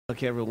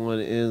Look, everyone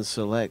in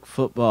select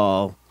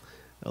football.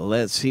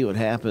 Let's see what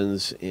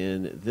happens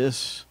in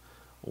this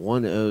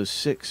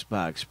 106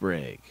 box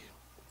break.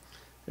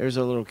 There's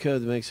a little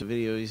code that makes the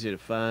video easy to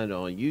find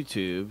on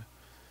YouTube.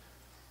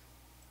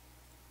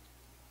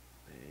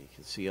 And you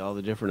can see all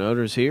the different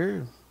owners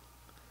here.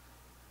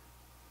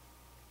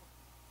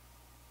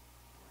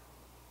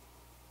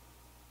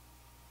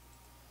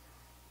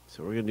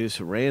 So we're going to do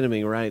some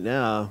randoming right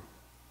now.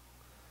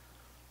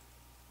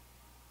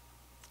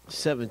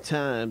 7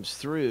 times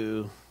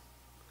through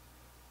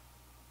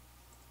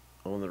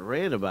on the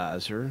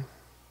randomizer.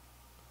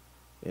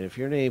 And if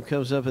your name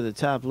comes up at the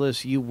top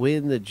list, you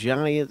win the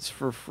Giants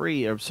for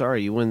free. I'm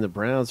sorry, you win the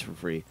Browns for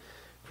free.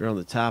 If you're on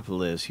the top of the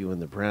list, you win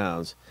the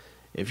Browns.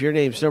 If your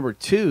name's number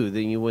 2,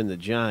 then you win the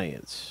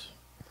Giants.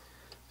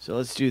 So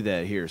let's do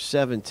that here.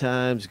 7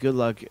 times. Good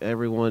luck,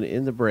 everyone,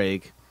 in the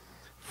break.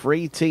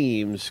 Free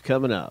teams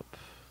coming up.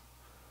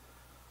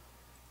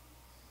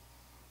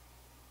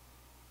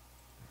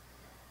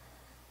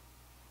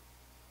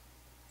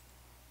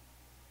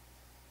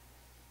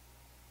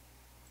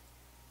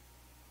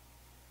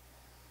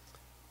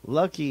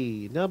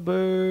 Lucky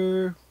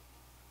number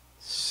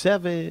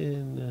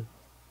 7,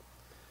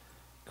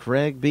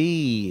 Craig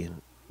B.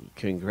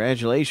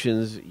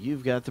 Congratulations,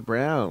 you've got the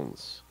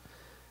Browns.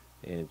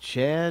 And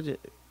Chad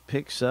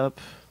picks up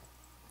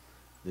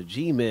the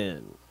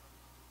G-Men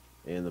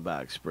in the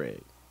box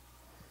break.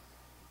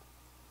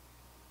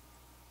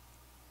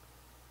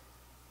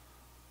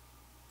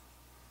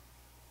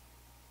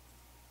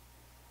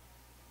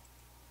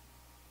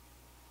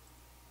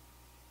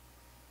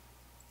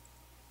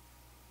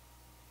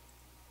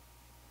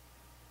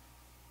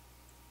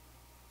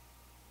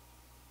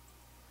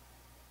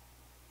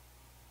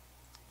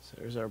 So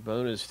there's our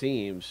bonus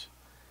teams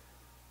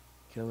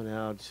coming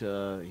out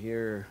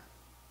here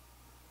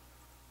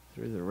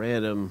through the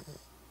random.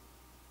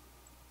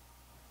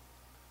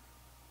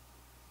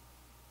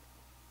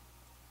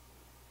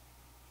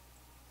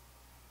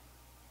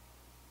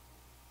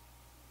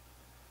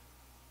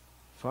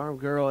 Farm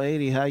Girl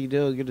 80, how you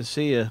doing? Good to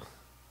see you.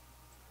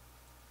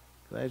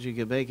 Glad you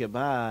could make it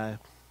by.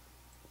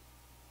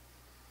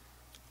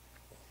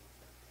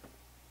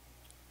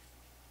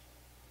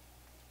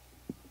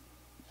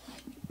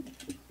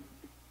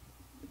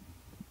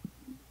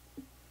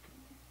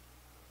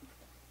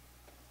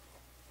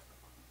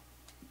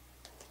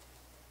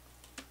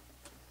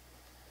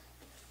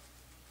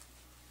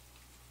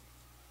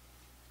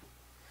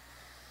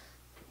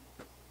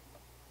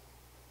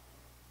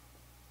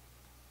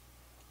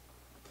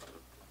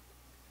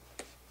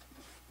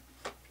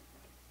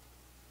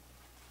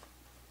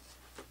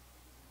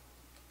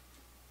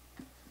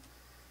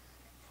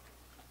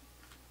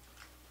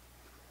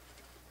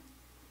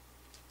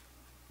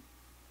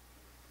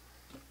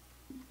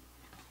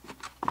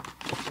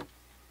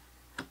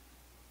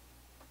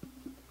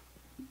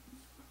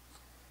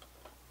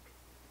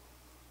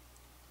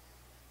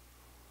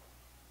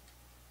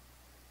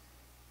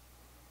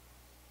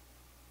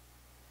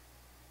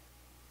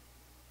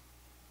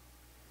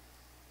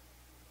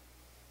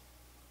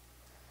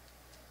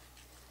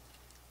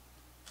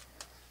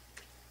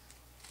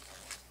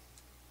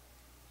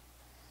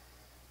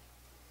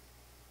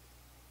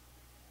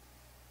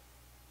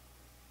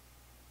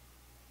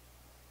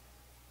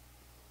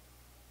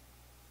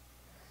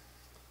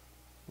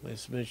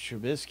 With Mitch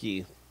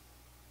Trubisky.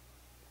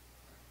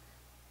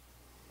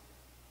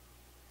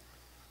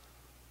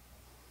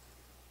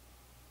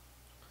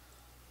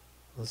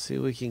 Let's see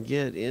what we can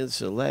get in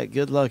select.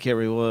 Good luck,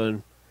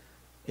 everyone,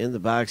 in the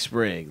box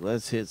break.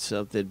 Let's hit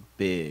something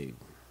big.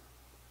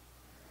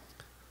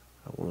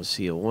 I want to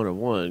see a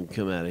 1-of-1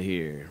 come out of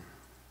here.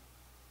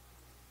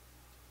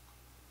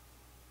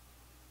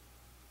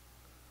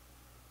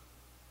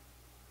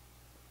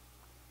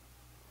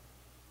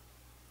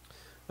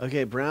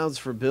 Okay, Browns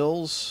for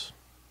Bills.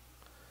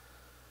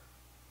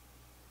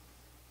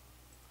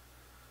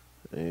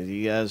 And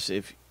you guys,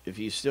 if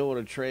you still want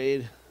to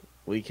trade,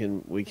 we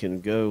can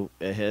go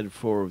ahead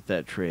forward with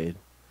that trade.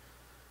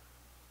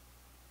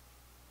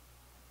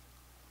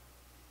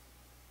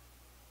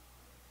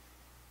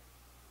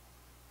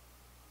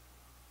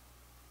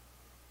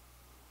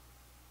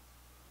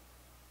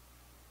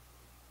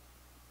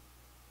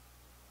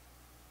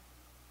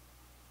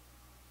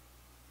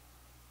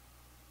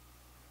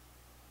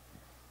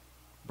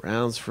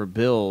 Browns for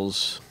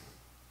Bills.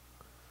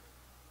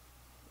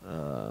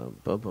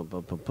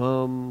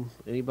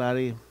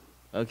 Anybody?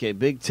 Okay,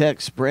 Big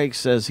Tex Break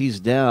says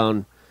he's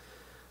down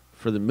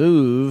for the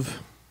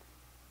move.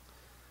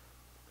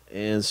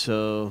 And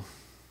so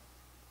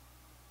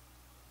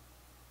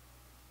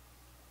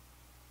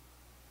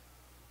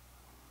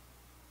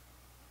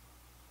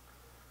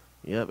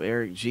yep,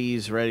 Eric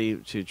G's ready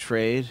to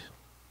trade.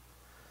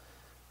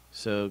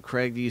 So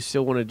Craig, do you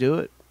still want to do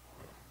it?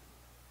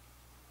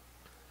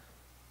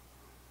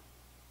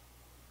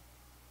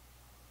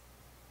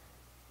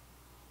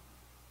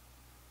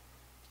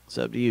 It's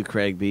up to you,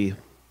 Craig B.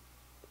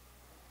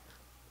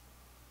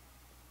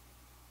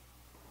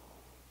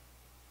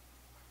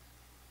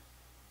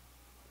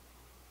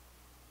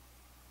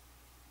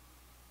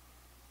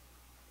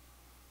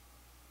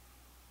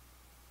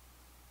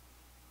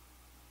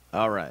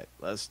 All right,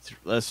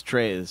 let's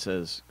trade,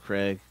 says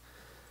Craig.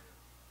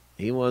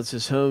 He wants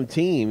his home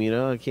team. You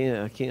know, I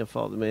can't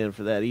fault the man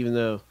for that. Even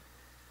though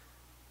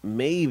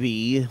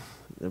maybe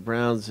the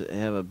Browns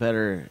have a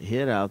better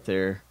hit out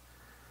there,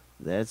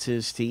 that's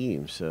his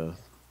team. So,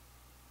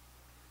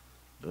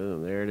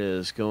 boom, there it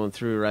is, going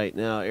through right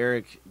now.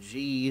 Eric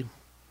G,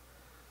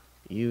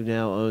 you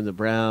now own the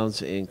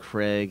Browns, and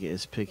Craig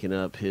is picking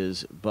up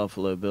his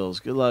Buffalo Bills.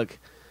 Good luck,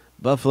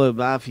 Buffalo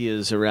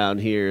Mafia's around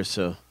here,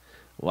 so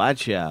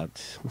watch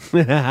out.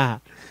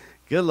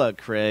 Good luck,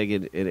 Craig,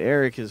 and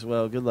Eric as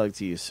well. Good luck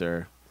to you,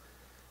 sir.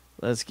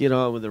 Let's get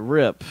on with the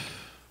rip.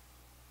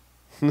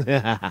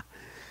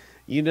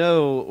 You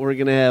know we're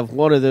going to have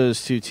one of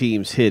those two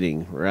teams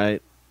hitting,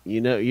 right?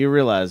 You know, you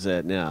realize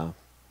that now.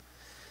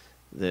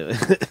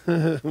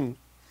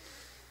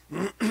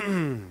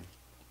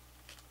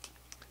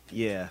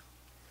 Yeah.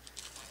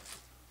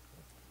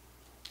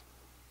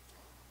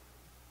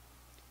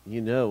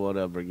 You know what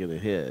up we're going to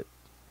hit.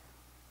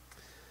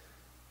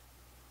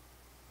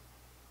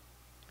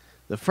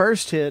 The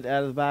first hit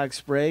out of the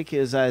box break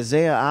is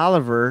Isaiah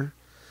Oliver,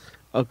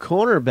 a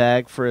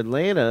cornerback for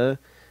Atlanta.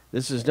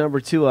 This is number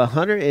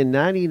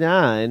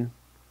 299.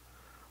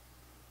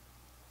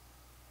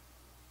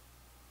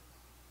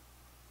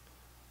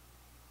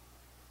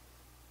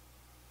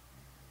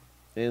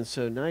 And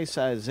so nice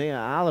Isaiah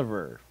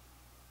Oliver.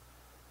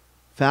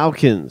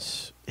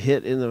 Falcons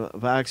hit in the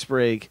box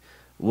break.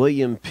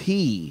 William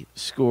P.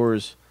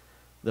 scores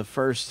the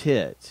first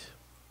hit.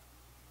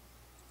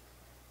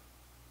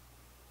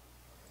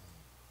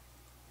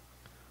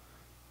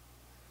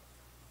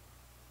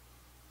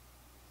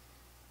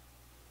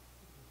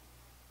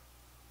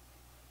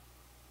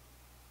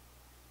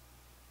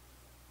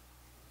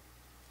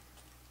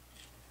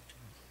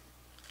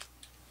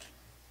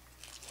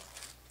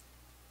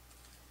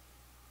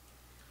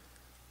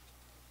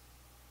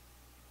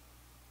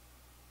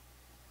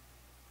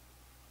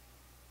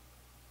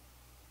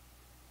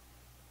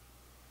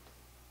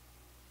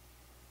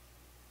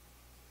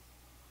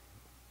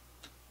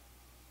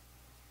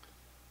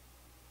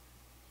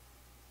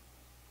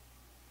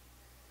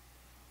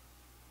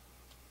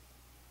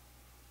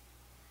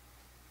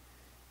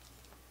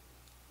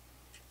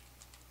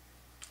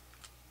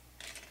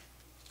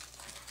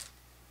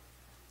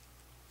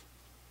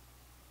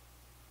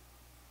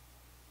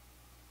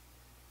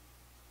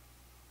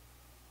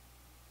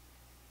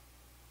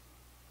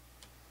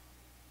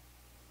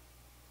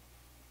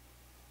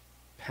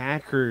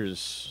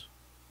 Packers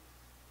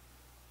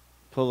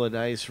pull a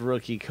nice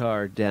rookie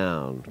card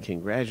down.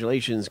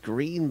 Congratulations,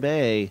 Green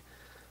Bay.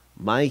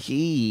 Mike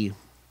E.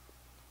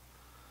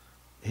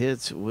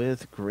 hits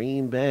with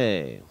Green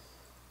Bay.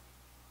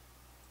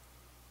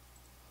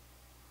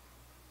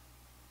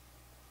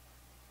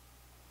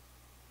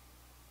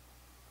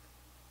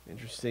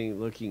 Interesting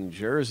looking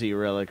jersey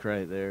relic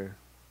right there.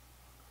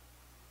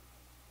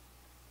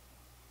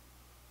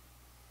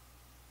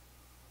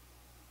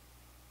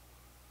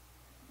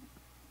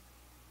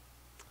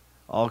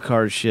 All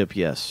cards ship,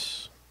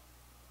 yes.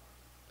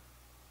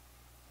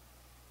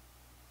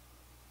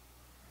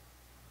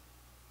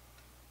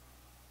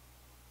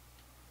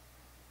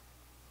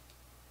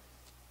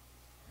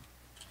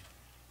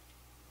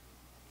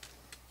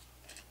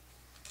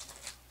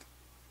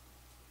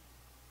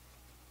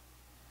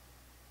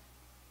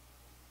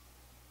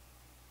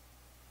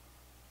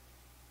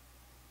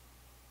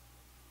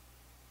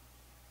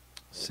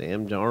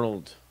 Sam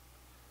Darnold.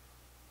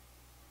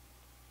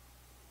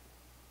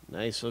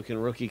 Nice looking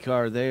rookie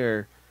card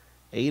there.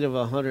 8 of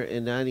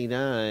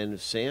 199.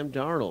 Sam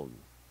Darnold.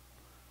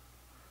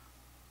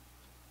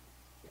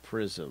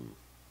 Prism.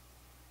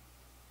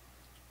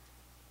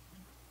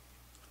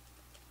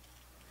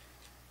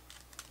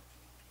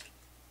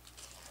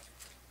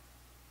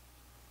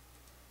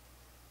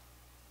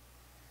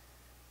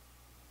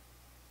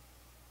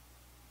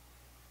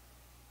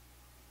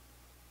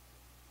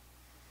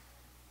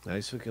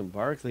 Nice looking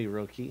Barkley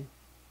rookie.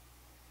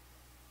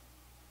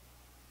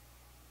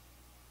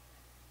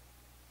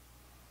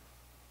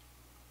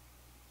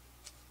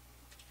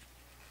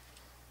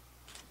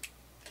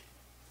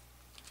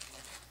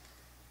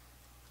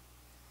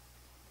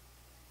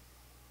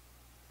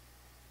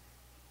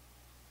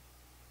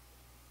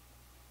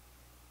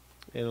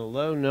 And a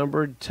low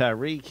numbered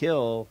Tyreek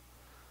Hill.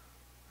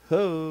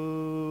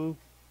 Ho!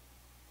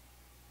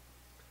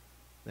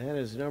 That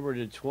is numbered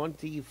to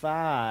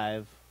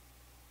 25.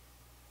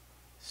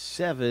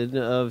 7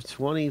 of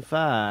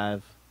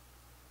 25.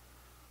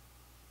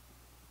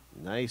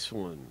 Nice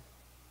one.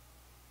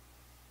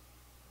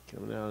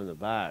 Coming out in the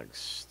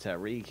box.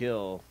 Tyreek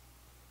Hill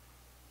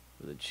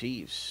for the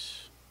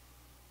Chiefs.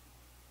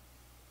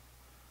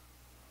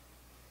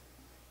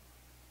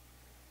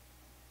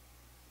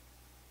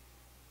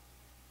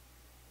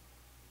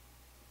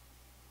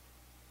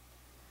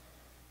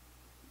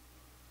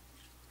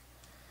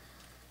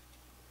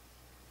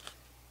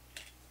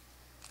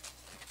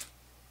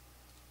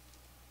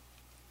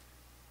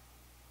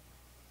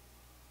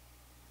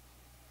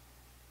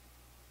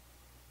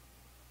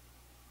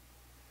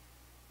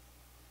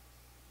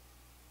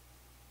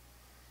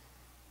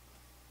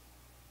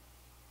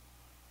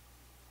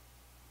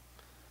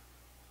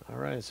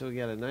 right, so we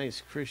got a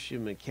nice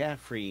Christian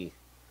McCaffrey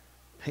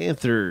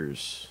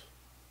Panthers.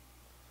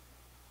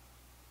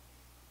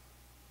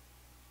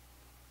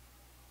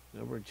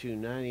 Number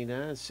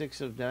 299,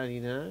 6 of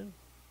 99.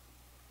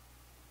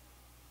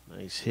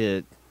 Nice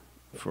hit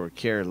for a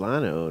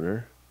Carolina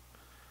owner,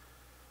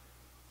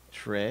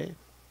 Trey.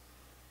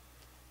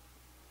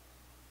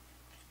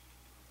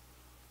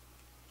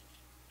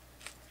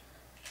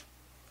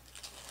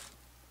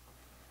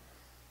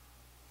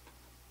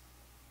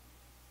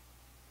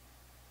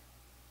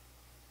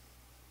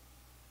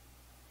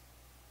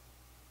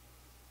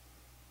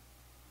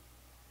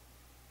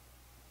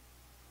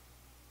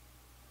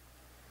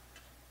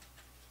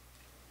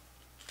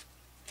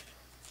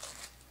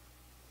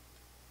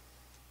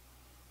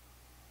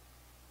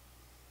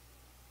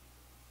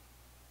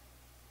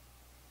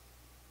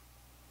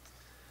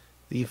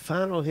 The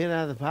final hit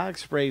out of the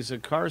box breaks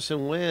of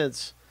Carson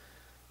Wentz,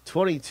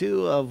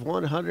 22 of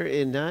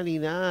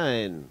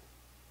 199.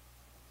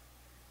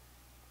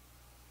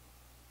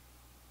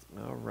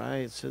 All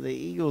right, so the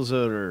Eagles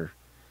owner,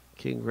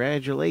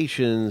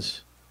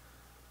 congratulations.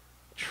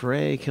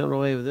 Trey coming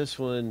away with this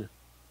one.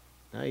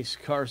 Nice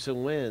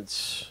Carson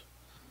Wentz.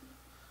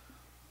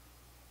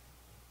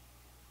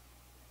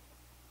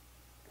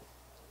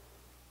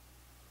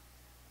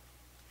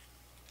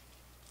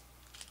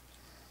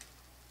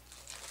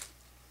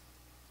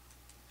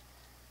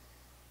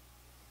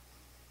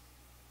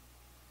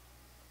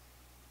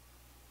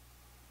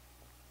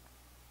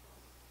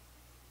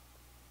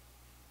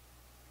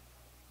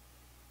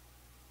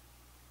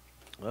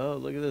 Oh,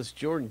 look at this,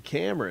 Jordan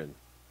Cameron.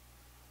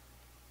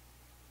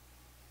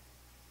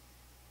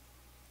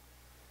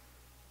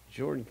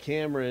 Jordan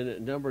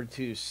Cameron, number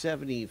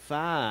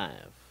 275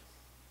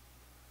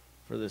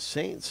 for the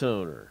Saints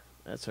owner.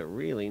 That's a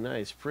really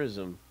nice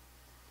prism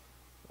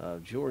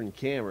of Jordan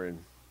Cameron.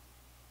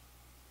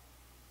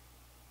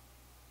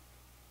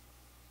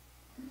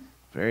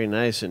 Very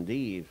nice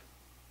indeed.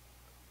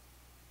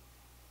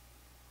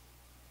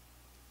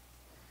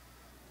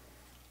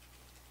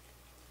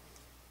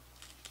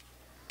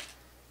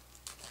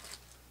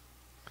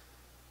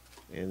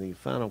 And the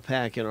final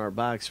pack in our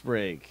box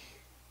break.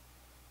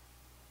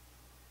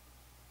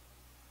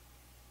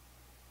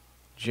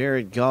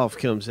 Jared Goff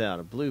comes out,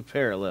 a blue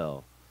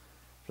parallel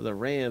for the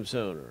Rams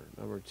owner,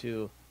 number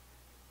 2,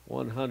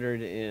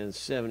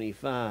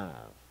 175.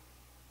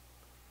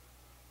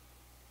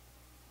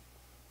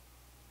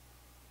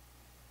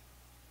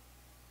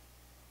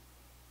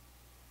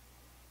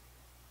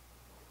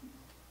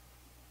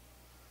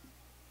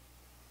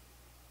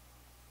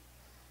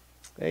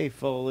 Hey,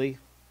 Foley.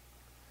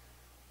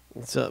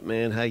 What's up,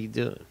 man? How you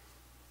doing?